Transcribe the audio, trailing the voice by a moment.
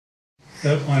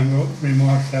that my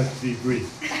remarks have to be brief.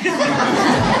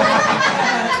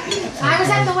 I was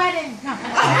at the wedding. No.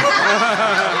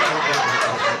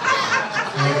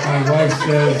 My wife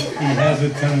says he has a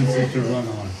tendency to run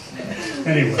on.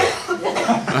 Anyway,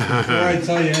 before I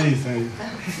tell you anything,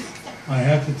 I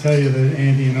have to tell you that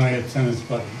Andy and I are tennis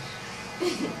buddies.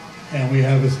 And we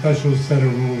have a special set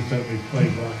of rules that we play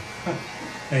by.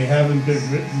 They haven't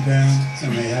been written down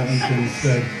and they haven't been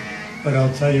said, but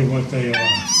I'll tell you what they are.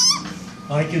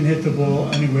 I can hit the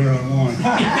ball anywhere I want.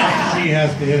 She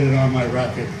has to hit it on my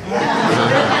racket.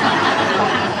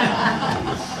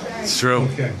 It's true.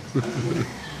 Okay.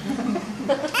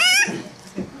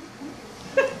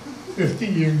 50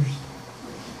 years.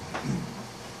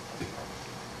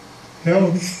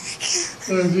 Helen,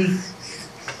 Lindsay,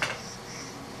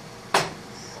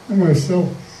 and myself,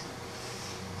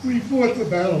 we fought the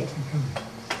battle together.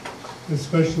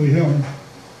 Especially Helen.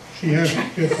 She has to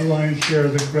get the lion's share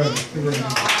of the credit to her.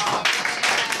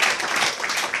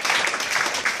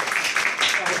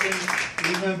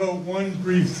 I remember one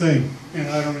brief thing, and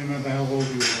I don't remember how old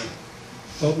you were,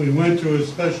 but we went to a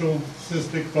special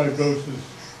cystic fibrosis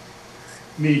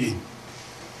meeting,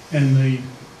 and the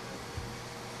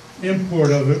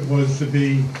import of it was to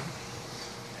be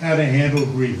how to handle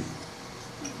grief.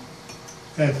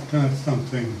 That's not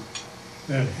something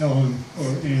that Helen or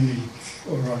Andy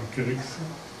or I could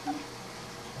accept.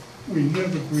 We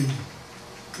never grieved.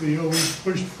 We always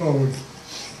pushed forward.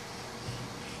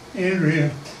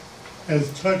 Andrea has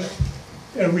touched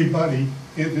everybody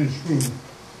in this room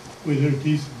with her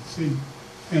decency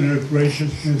and her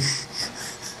graciousness.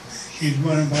 She's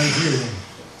one of my heroes.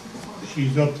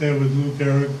 She's up there with Lou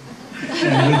Gehrig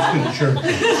and Winston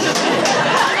Churchill.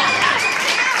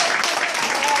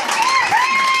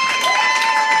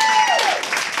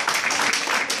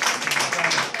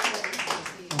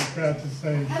 Proud to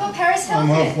say, How about Paris I'm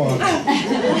Hilton? her father.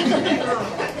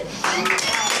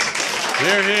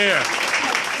 Here, here.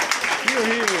 Here,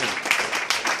 here.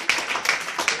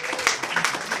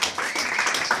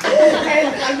 And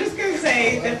I'm just going to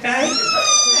say that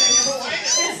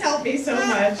has helped me so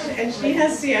much. And she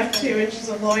has CF too, and she's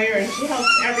a lawyer, and she helps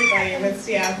everybody with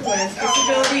CF who has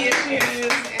disability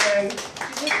issues, and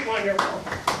she's just wonderful.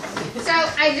 So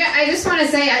I just want to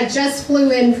say I just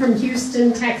flew in from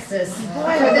Houston, Texas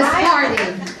for this party.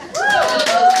 And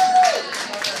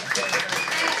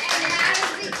that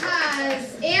is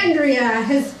because Andrea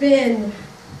has been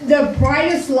the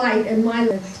brightest light in my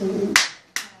life team.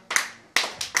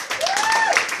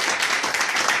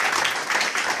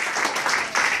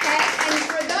 And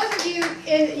for those of you,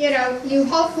 you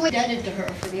hopefully indebted to her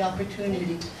for the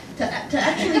opportunity to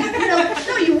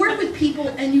actually, you work with people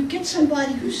and you get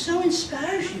somebody who so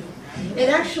inspires you. It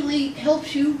actually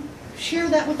helps you share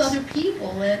that with other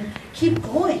people and keep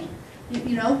going. It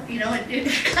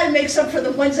kind of makes up for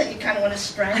the ones that you kind of want to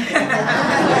strangle.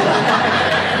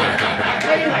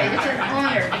 Anyway, it's an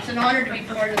honor. It's an honor to be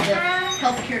part of the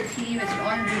healthcare team. It's an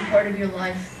honor to be part of your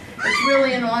life. It's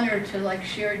really an honor to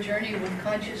share a journey with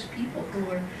conscious people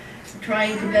who are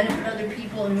trying to benefit other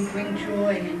people and who bring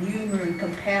joy and humor and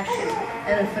compassion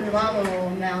and a phenomenal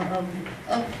amount of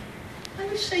I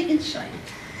would say, insight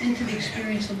into the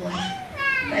experience of life.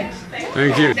 Thanks.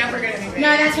 Thank you. Never going to be made.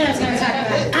 No, that's what I was going to talk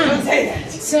about. Don't say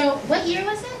that. So, what year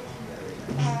was it?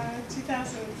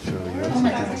 2004. Oh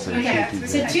my God. Okay.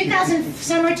 So,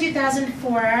 summer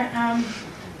 2004.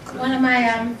 One of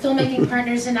my filmmaking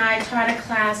partners and I taught a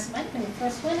class. Might have been the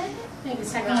first one, I think, maybe the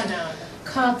second one.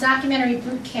 Called Documentary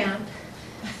Boot Camp.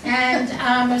 And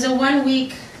it was a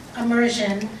 1-week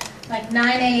immersion, like 9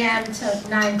 a.m. to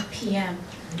 9 p.m.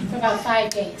 for about 5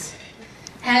 days.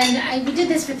 And we did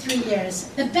this for 3 years.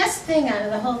 The best thing out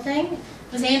of the whole thing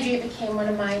was Andrea became one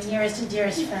of my nearest and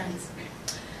dearest friends.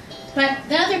 But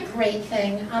the other great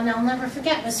thing, I'll never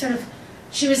forget, was sort of,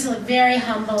 she was very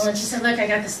humble, and she said, look, I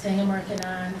got this thing I'm working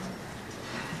on.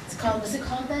 It's called, was it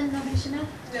called then? Nobody should know?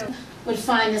 No. Would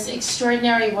find this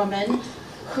extraordinary woman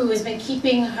who has been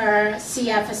keeping her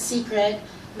CF a secret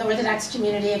in the Orthodox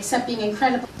community, except being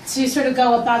incredible, to sort of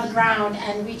go above ground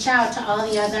and reach out to all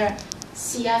the other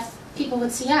people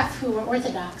with CF who were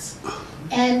Orthodox.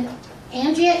 And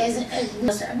Andrea is in a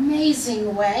most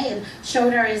amazing way, and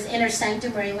showed her his inner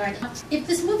sanctum where he learned. If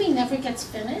this movie never gets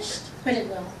finished, but it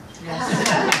will.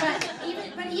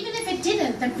 Yes. but even if it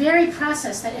didn't, the very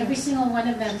process that every single one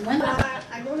of them went through.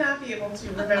 I will not be able to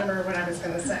remember what I was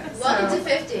going to say. Welcome to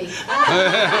 50.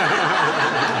 I'm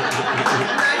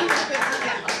not even 50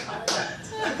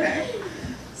 yet. Okay.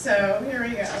 So here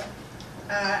we go.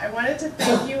 I wanted to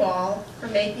thank you all for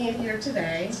making it here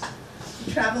today.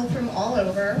 You traveled from all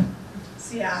over,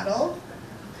 Seattle,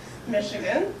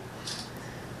 Michigan,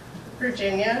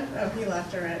 Virginia. Oh, he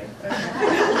left already. Okay.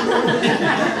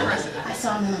 I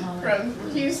saw him in the hallway.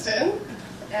 From Houston.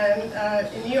 And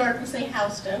in New York, we say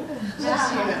Houston, just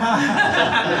so you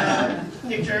know.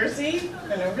 New Jersey,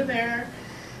 and over there.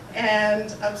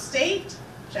 And upstate,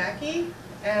 Jackie.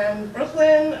 And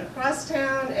Brooklyn, across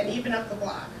town, and even up the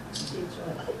block.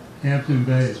 Hampton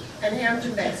Bays. And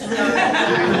Hampton Bays.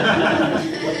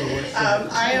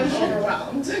 I am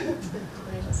overwhelmed. Let me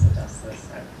just adjust this.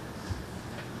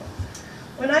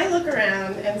 When I look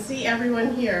around and see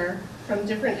everyone here from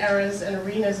different eras and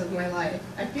arenas of my life,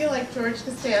 I feel like George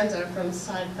Costanza from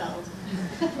Seinfeld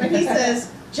when he says,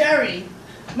 "Jerry,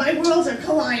 my worlds are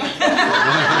colliding."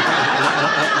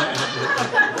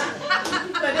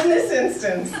 But in this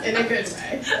instance, in a good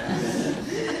way.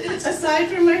 Aside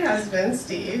from my husband,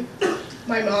 Steve,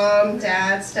 my mom,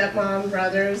 dad, stepmom,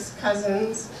 brothers,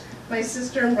 cousins, my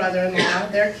sister and brother-in-law,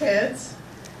 their kids,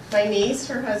 my niece,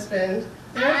 her husband,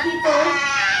 there are people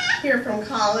here from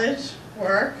college,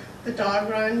 work, the dog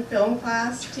run, film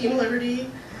class, Team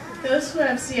Liberty, those who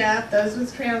have CF, those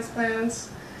with transplants.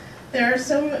 There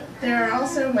are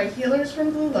also my healers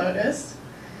from Blue Lotus,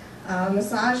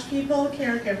 massage people,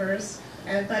 caregivers,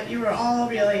 but you are all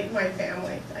really my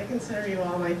family. I consider you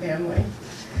all my family.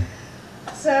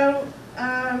 So,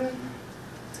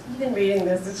 even reading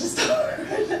this, it's just hard.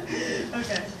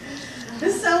 Okay.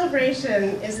 This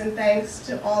celebration is in thanks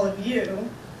to all of you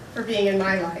for being in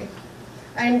my life.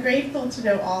 I am grateful to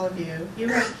know all of you. You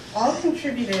have all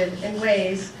contributed in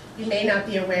ways you may not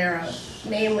be aware of,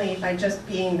 namely by just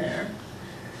being there.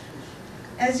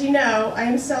 As you know, I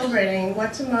am celebrating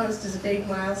what to most is a big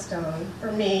milestone.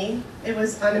 For me, it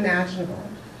was unimaginable.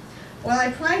 While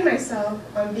I pride myself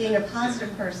on being a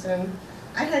positive person,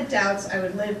 I had doubts I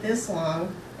would live this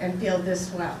long and feel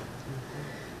this well.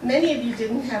 Many of you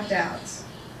didn't have doubts.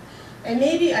 And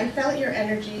maybe I felt your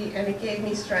energy and it gave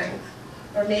me strength.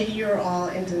 Or maybe you were all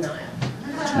in denial.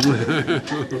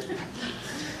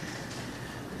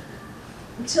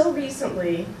 Until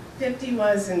recently, 50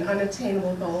 was an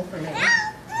unattainable goal for me.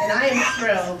 And I am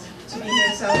thrilled to be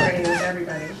here celebrating with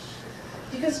everybody.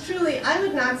 Because truly, I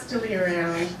would not still be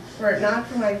around were it not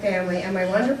for my family and my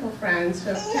wonderful friends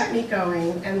who have kept me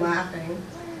going and laughing,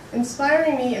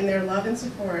 inspiring me in their love and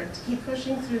support to keep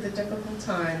pushing through the difficult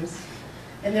times.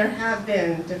 And there have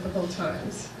been difficult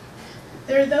times.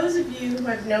 There are those of you who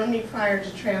have known me prior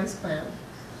to transplant,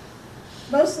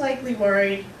 most likely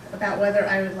worried about whether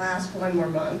I would last one more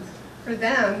month. For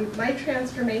them, my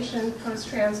transformation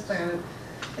post-transplant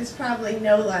is probably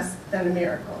no less than a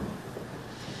miracle.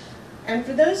 And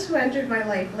for those who entered my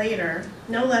life later,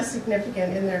 no less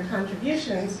significant in their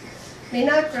contributions, may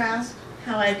not grasp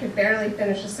how I could barely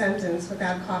finish a sentence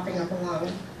without coughing up a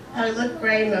lung, how I looked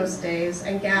gray most days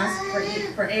and gasped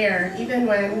for air even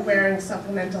when wearing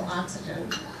supplemental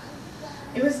oxygen.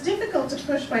 It was difficult to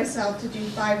push myself to do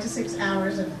 5 to 6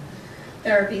 hours of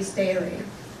therapies daily,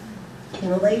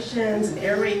 inhalations and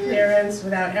airway clearance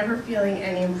without ever feeling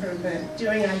any improvement,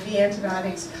 doing IV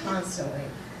antibiotics constantly.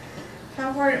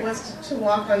 How hard it was to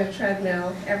walk on a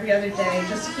treadmill every other day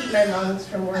just to keep my lungs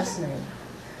from worsening.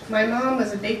 My mom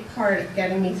was a big part of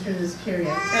getting me through this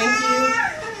period. Thank you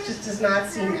just does not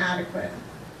seem adequate.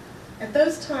 At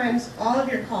those times, all of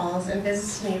your calls and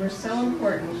visits to me were so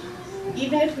important.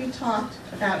 Even if we talked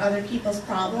about other people's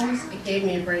problems, it gave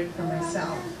me a break from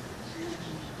myself.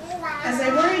 As I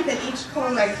worried that each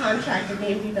cold I contracted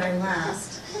may be my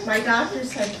last, my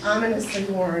doctors had ominously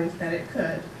warned that it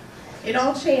could. It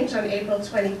all changed on April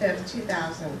 25th,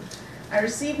 2000. I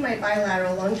received my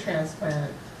bilateral lung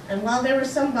transplant, and while there were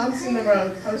some bumps in the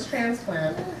road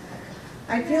post-transplant,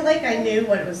 I feel like I knew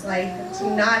what it was like to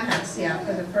not have CF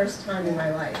for the first time in my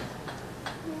life.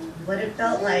 What it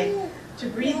felt like to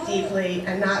breathe deeply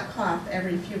and not cough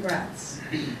every few breaths.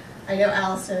 I know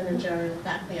Allison and Joe will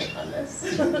back me up on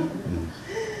this.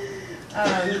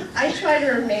 I try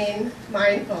to remain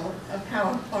mindful of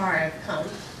how far I've come.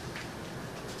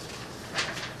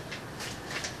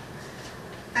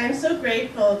 I am so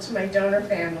grateful to my donor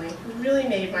family who really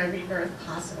made my rebirth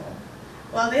possible.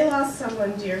 While they lost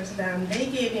someone dear to them, they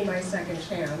gave me my second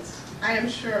chance. I am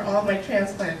sure all my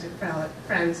transplanted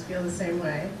friends feel the same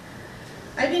way.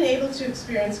 I've been able to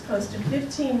experience close to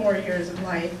 15 more years of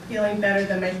life, feeling better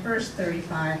than my first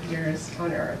 35 years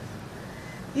on Earth.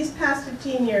 These past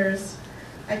 15 years,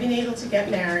 I've been able to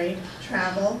get married,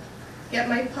 travel, get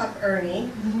my pup Ernie,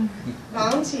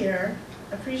 volunteer,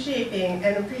 appreciate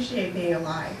being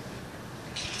alive.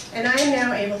 And I am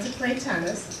now able to play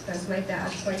tennis, as my dad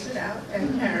pointed out,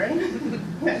 and Karen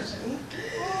mentioned.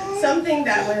 Something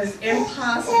that was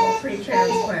impossible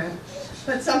pre-transplant,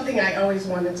 but something I always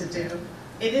wanted to do.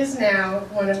 It is now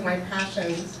one of my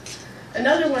passions.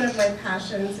 Another one of my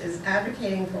passions is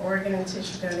advocating for organ and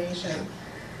tissue donation.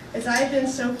 As I have been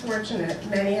so fortunate,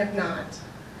 many have not.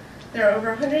 There are over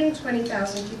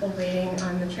 120,000 people waiting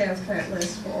on the transplant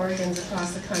list for organs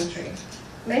across the country.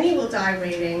 Many will die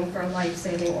waiting for a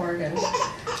life-saving organ.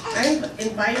 I'm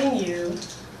inviting you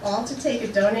all to take a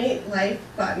Donate Life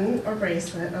button or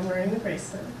bracelet, I'm wearing the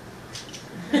bracelet,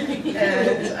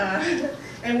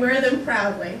 and wear them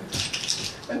proudly.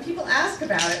 When people ask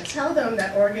about it, tell them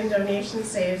that organ donation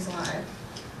saves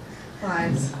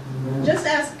lives. Just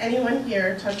ask anyone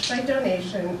here touched by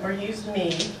donation or used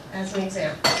me as an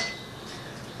example.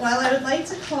 While I would like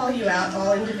to call you out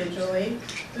all individually,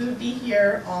 we would be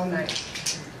here all night,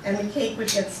 and the cake would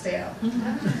get stale.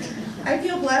 I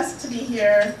feel blessed to be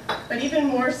here, but even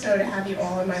more so to have you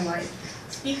all in my life.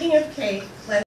 Speaking of cake, let's